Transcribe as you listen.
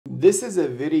This is a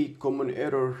very common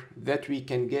error that we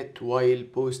can get while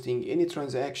posting any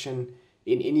transaction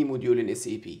in any module in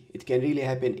SAP. It can really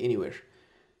happen anywhere.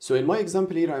 So in my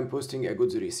example here, I'm posting a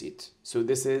goods receipt. So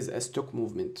this is a stock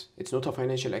movement. It's not a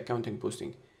financial accounting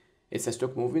posting. It's a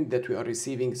stock movement that we are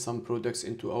receiving some products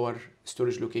into our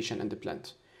storage location and the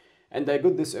plant. And I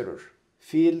got this error.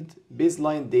 Field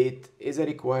baseline date is a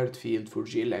required field for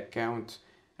GL account.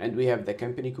 And we have the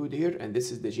company code here, and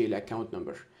this is the GL account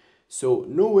number. So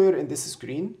nowhere in this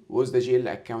screen was the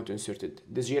GL account inserted.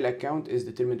 This GL account is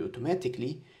determined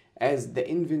automatically as the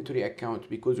inventory account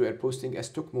because we are posting a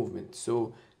stock movement.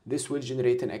 So this will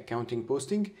generate an accounting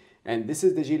posting, and this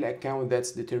is the GL account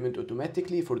that's determined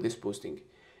automatically for this posting.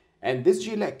 And this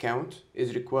GL account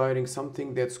is requiring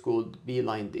something that's called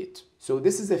beeline date. So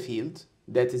this is a field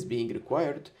that is being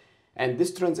required, and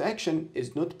this transaction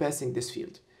is not passing this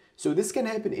field. So this can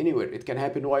happen anywhere. It can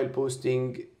happen while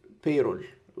posting payroll,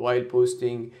 while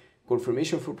posting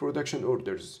confirmation for production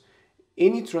orders.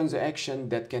 Any transaction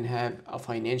that can have a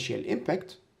financial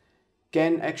impact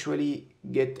can actually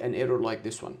get an error like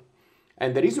this one.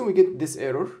 And the reason we get this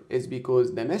error is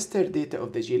because the master data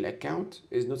of the GL account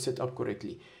is not set up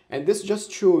correctly. And this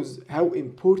just shows how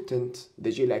important the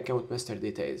GL account master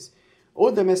data is.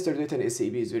 All the master data in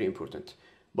SAP is very important,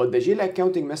 but the GL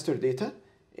accounting master data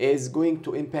is going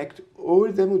to impact all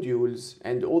the modules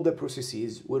and all the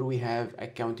processes where we have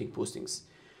accounting postings.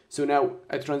 So now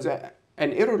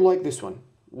an error like this one,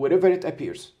 wherever it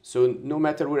appears, so no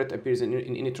matter where it appears in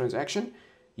any transaction,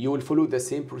 you will follow the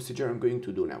same procedure I'm going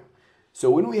to do now. So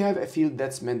when we have a field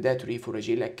that's mandatory for a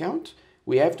GL account,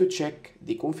 we have to check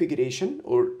the configuration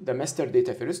or the master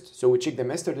data first. So we check the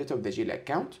master data of the GL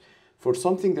account for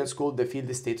something that's called the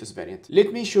field status variant.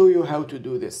 Let me show you how to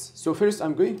do this. So first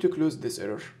I'm going to close this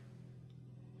error.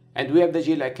 And we have the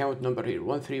GL account number here,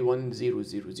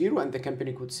 131000, and the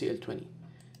company code CL20.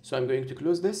 So I'm going to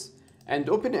close this and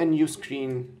open a new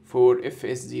screen for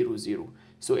FS00.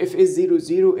 So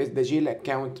FS00 is the GL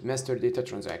account master data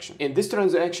transaction. In this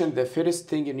transaction, the first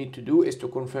thing you need to do is to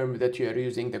confirm that you are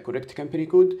using the correct company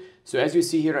code. So as you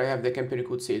see here, I have the company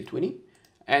code CL20.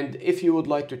 And if you would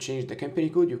like to change the company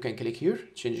code, you can click here,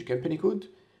 change the company code,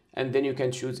 and then you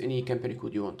can choose any company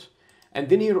code you want. And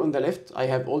then here on the left, I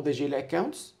have all the GL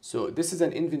accounts. So this is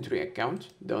an inventory account,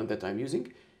 the one that I'm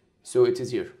using. So it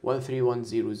is here,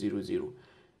 131000.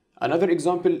 Another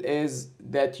example is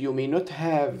that you may not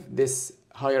have this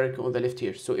hierarchy on the left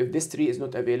here. So if this tree is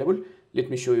not available, let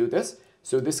me show you this.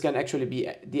 So this can actually be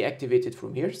deactivated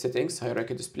from here, settings,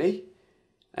 hierarchy display.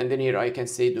 And then here I can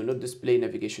say do not display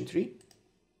navigation tree.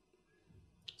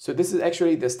 So this is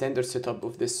actually the standard setup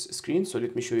of this screen. So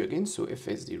let me show you again. So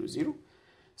FS00.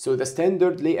 So the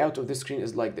standard layout of the screen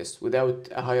is like this, without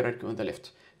a hierarchy on the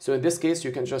left. So in this case,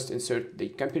 you can just insert the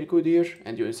company code here,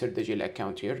 and you insert the GL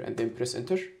account here, and then press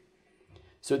enter.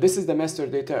 So this is the master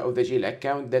data of the GL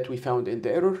account that we found in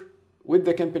the error, with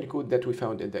the company code that we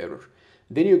found in the error.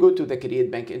 Then you go to the create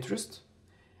bank interest,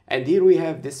 and here we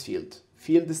have this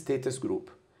field status group.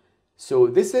 So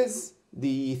this is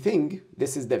the thing,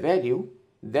 this is the value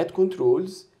that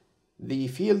controls the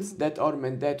fields that are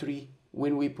mandatory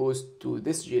when we post to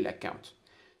this GL account.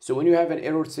 So when you have an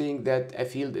error saying that a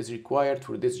field is required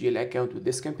for this GL account with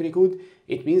this company code,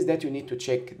 it means that you need to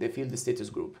check the field status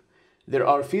group. There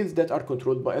are fields that are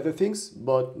controlled by other things,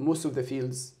 but most of the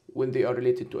fields, when they are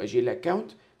related to a GL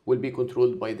account, will be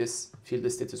controlled by this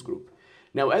field status group.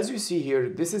 Now, as you see here,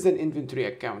 this is an inventory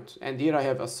account, and here I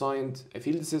have assigned a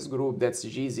field status group that's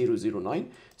G009.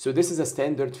 So this is a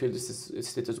standard field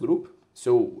status group.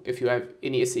 So if you have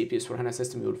any SAP S/4HANA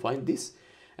system, you will find this.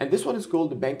 And this one is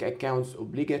called bank accounts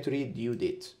obligatory due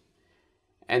date.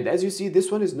 And as you see, this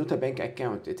one is not a bank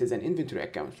account. It is an inventory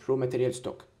account, raw material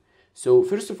stock. So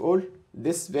first of all,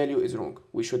 this value is wrong.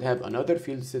 We should have another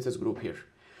field status group here.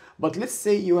 But let's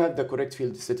say you have the correct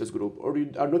field status group, or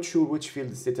you are not sure which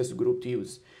field status group to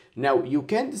use. Now you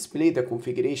can display the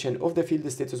configuration of the field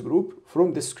status group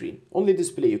from the screen. Only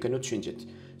display, you cannot change it.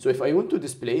 So if I want to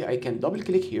display, I can double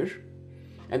click here,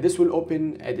 and this will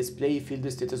open a display field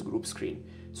status group screen.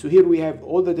 So here we have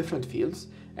all the different fields,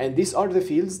 and these are the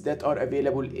fields that are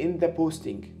available in the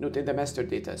posting, not in the master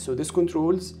data. So this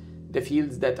controls the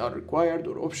fields that are required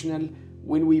or optional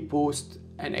when we post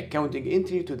an accounting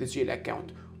entry to this GL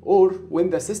account, or when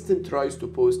the system tries to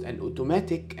post an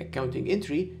automatic accounting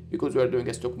entry, because we are doing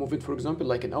a stock movement, for example,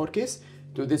 like in our case,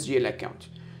 to this GL account.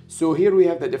 So here we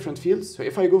have the different fields. So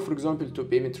if I go, for example, to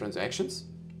payment transactions,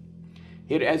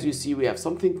 here as you see, we have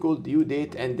something called due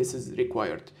date, and this is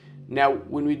required. Now,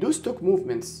 when we do stock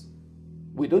movements,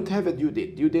 we don't have a due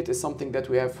date. Due date is something that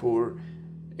we have for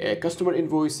customer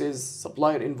invoices,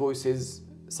 supplier invoices,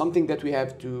 something that we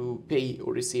have to pay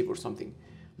or receive or something.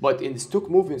 But in stock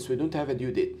movements, we don't have a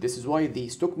due date. This is why the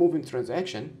stock movement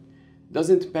transaction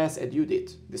doesn't pass a due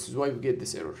date. This is why we get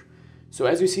this error. So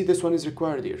as you see, this one is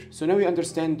required here. So now you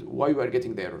understand why we are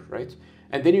getting the error, right?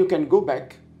 And then you can go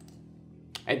back,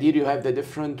 and here you have the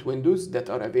different windows that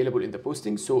are available in the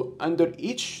posting. So under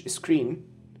each screen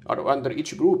or under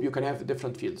each group, you can have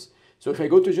different fields. So if I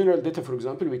go to general data, for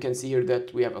example, we can see here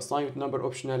that we have assignment number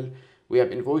optional, we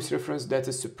have invoice reference that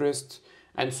is suppressed,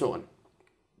 and so on.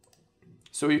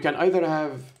 So you can either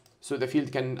have, so the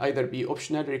field can either be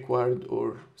optional, required,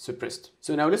 or suppressed.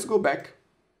 So now let's go back,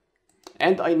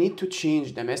 and I need to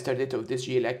change the master data of this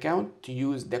GL account to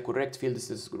use the correct field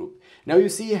status group. Now you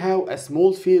see how a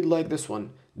small field like this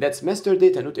one, that's master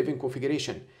data, not even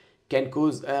configuration, can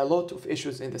cause a lot of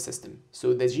issues in the system.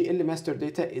 So the GL master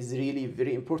data is really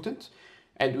very important,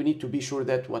 and we need to be sure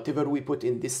that whatever we put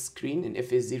in this screen in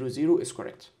FS00 is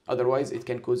correct. Otherwise, it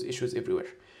can cause issues everywhere.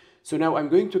 So now I'm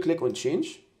going to click on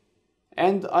change,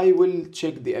 and I will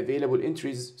check the available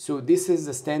entries. So this is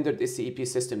the standard SAP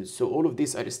system. So all of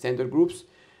these are standard groups.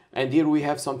 And here we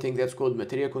have something that's called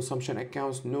material consumption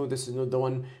accounts. No, this is not the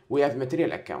one. We have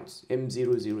material accounts,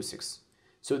 M006.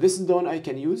 So this is the one I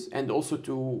can use, and also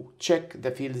to check the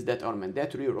fields that are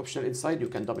mandatory or optional inside, you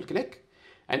can double click.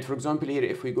 And for example, here,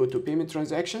 if we go to payment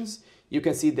transactions, you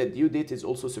can see that due date is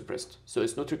also suppressed. So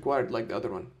it's not required like the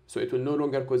other one. So it will no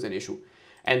longer cause an issue.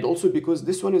 And also because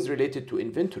this one is related to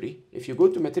inventory, if you go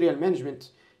to material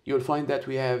management, you'll find that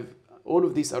we have all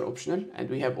of these are optional, and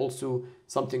we have also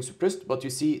something suppressed, but you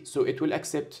see, so it will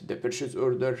accept the purchase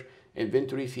order,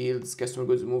 inventory fields, customer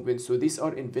goods movement. So these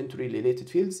are inventory related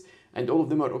fields, and all of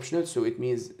them are optional. So it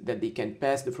means that they can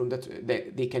pass from that,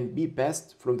 they can be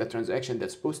passed from the transaction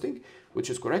that's posting,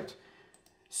 which is correct.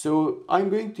 So I'm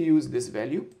going to use this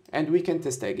value, and we can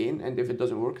test again, and if it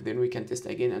doesn't work, then we can test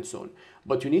again, and so on.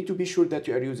 But you need to be sure that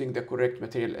you are using the correct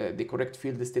material, the correct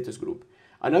field status group.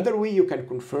 Another way you can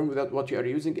confirm that what you are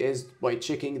using is by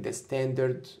checking the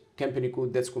standard company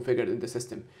code that's configured in the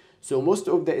system. So most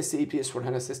of the SAP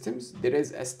S/4HANA systems, there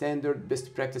is a standard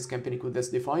best practice company code that's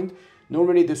defined.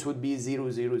 Normally this would be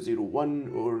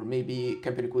 0001 or maybe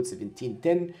company code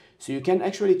 1710. So you can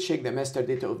actually check the master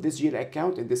data of this GL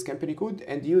account in this company code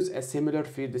and use a similar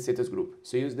field status group.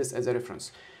 So use this as a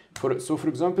reference. So for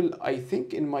example, I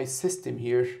think in my system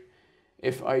here,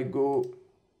 if I go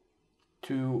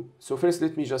to, so first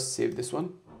let me just save this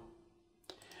one.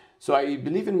 So I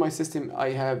believe in my system I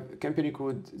have company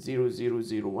code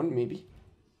 0001 maybe.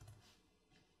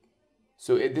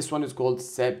 So this one is called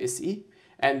SAP SE,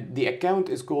 and the account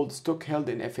is called stock held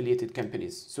in affiliated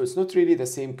companies. So it's not really the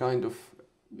same kind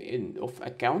of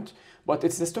account, but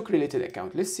it's the stock related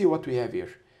account. Let's see what we have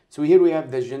here. So here we have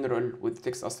the general with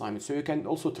text assignment. So you can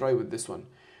also try with this one,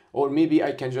 or maybe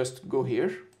I can just go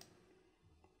here,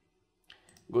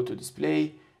 go to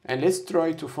display, and let's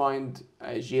try to find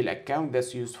a GL account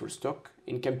that's used for stock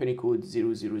in company code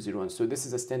 0001. So this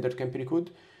is a standard company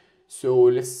code. So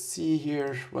let's see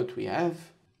here what we have.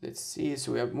 Let's see,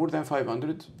 so we have more than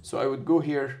 500. So I would go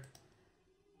here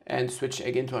and switch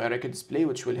again to hierarchy display,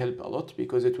 which will help a lot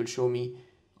because it will show me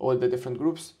all the different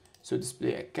groups. So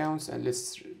display accounts, and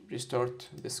let's restart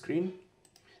the screen.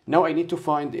 Now I need to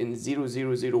find in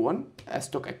 0001 a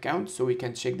stock account so we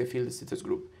can check the field status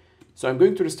group. So I'm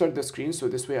going to restart the screen so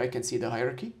this way I can see the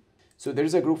hierarchy. So there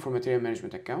is a group for material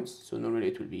management accounts. So normally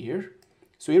it will be here.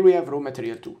 So here we have raw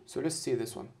material 2. So let's see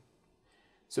this one.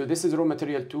 So this is raw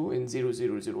material 2 in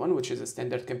 0001, which is a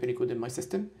standard company code in my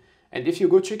system. And if you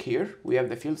go check here, we have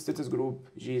the field status group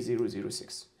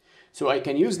G006. So I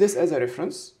can use this as a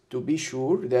reference to be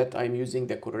sure that I'm using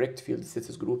the correct field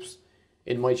status groups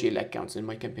in my GL accounts in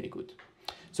my company code.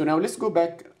 So now let's go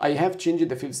back. I have changed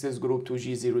the field status group to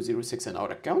G006 in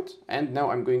our account. And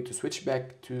now I'm going to switch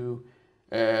back to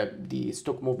the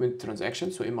stock movement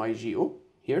transaction. So MIGO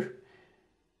here.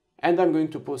 And I'm going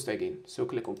to post again. So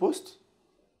click on post.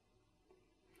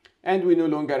 And we no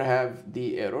longer have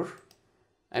the error.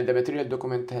 And the material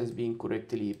document has been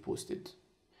correctly posted.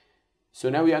 So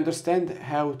now we understand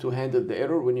how to handle the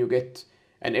error when you get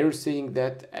an error saying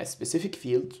that a specific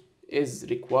field is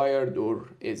required or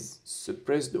is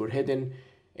suppressed or hidden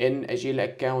in a GL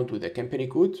account with a company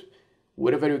code,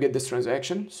 wherever you get this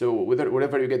transaction. So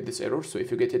wherever you get this error, so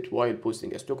if you get it while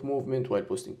posting a stock movement, while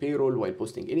posting payroll, while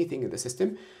posting anything in the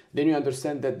system, then you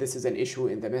understand that this is an issue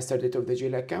in the master data of the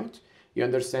GL account. You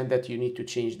understand that you need to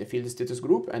change the field status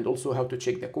group and also how to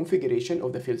check the configuration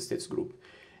of the field status group.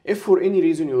 If for any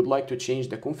reason you would like to change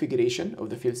the configuration of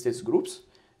the field status groups,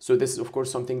 so this is of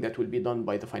course something that will be done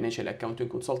by the financial accounting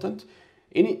consultant.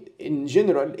 In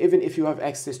general, even if you have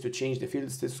access to change the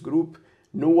field status group,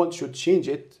 no one should change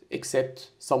it except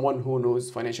someone who knows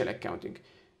financial accounting,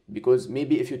 because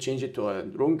maybe if you change it to a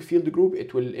wrong field group,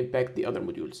 it will impact the other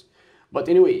modules. But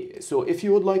anyway, so if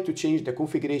you would like to change the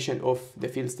configuration of the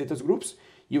field status groups,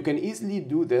 you can easily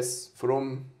do this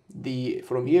from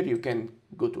here. You can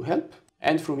go to help,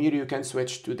 and from here you can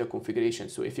switch to the configuration.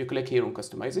 So if you click here on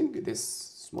customizing, this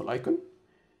small icon,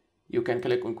 you can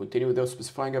click on continue without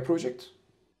specifying a project.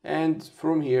 And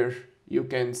from here, you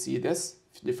can see this,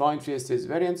 define field status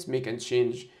variants, make and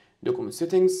change document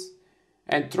settings,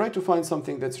 and try to find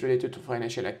something that's related to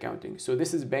financial accounting. So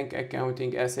this is bank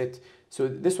accounting asset. So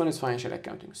this one is financial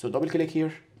accounting. So double click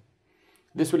here.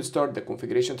 This will start the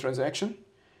configuration transaction.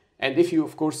 And if you,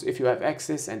 of course, if you have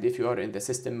access and if you are in the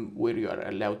system where you are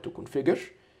allowed to configure,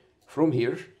 from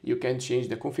here, you can change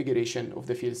the configuration of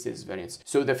the field status variants.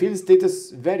 So the field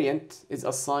status variant is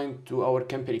assigned to our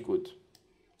company code.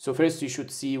 So first you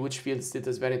should see which field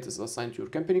status variant is assigned to your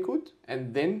company code,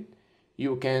 and then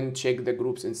you can check the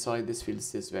groups inside this field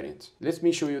status variant. Let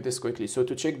me show you this quickly. So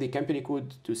to check the company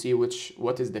code to see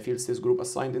what is the field status group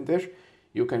assigned in there,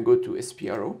 you can go to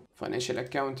SPRO, Financial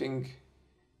Accounting,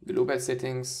 Global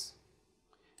Settings,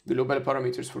 Global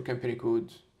Parameters for Company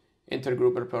Code, Enter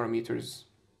Global Parameters.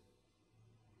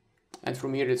 And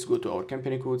from here, let's go to our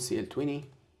company code, CL20.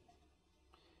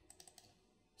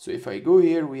 So if I go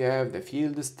here, we have the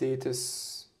field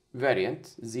status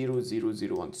variant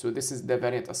 0001. So this is the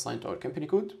variant assigned to our company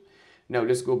code. Now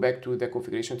let's go back to the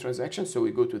configuration transaction. So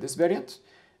we go to this variant,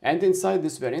 and inside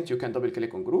this variant, you can double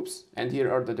click on groups, and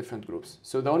here are the different groups.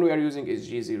 So the one we are using is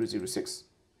G006.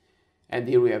 And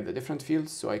here we have the different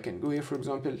fields. So I can go here, for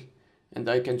example, and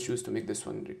I can choose to make this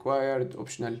one required,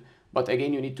 optional. But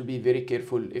again, you need to be very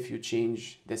careful if you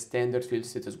change the standard field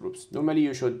status groups. Normally,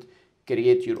 you should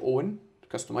create your own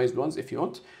customized ones if you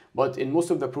want. But in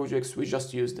most of the projects, we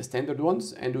just use the standard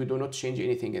ones and we do not change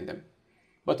anything in them.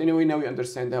 But anyway, now you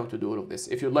understand how to do all of this.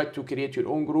 If you'd like to create your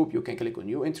own group, you can click on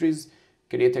new entries,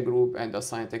 create a group and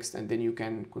assign text, and then you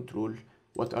can control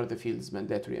what are the fields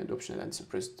mandatory and optional and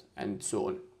suppressed and so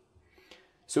on.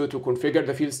 So to configure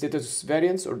the field status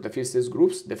variants or the field status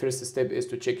groups, the first step is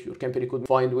to check your company code,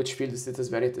 find which field status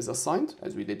variant is assigned,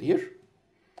 as we did here.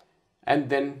 And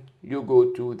then you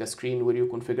go to the screen where you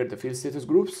configure the field status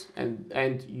groups,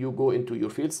 and you go into your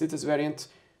field status variant,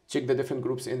 check the different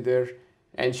groups in there,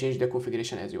 and change the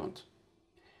configuration as you want.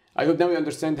 I hope now you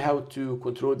understand how to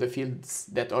control the fields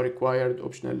that are required,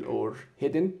 optional, or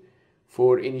hidden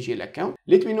for any GL account.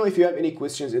 Let me know if you have any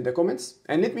questions in the comments,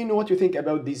 and let me know what you think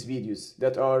about these videos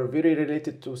that are very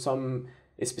related to some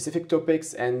specific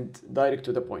topics and direct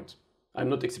to the point. I'm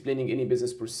not explaining any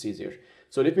business processes here.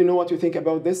 So let me know what you think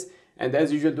about this. And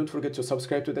as usual, don't forget to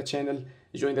subscribe to the channel,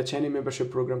 join the channel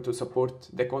membership program to support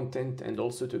the content and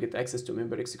also to get access to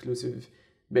member exclusive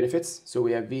benefits. So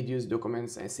we have videos,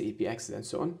 documents, SAP access, and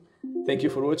so on. Thank you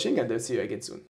for watching, and I'll see you again soon.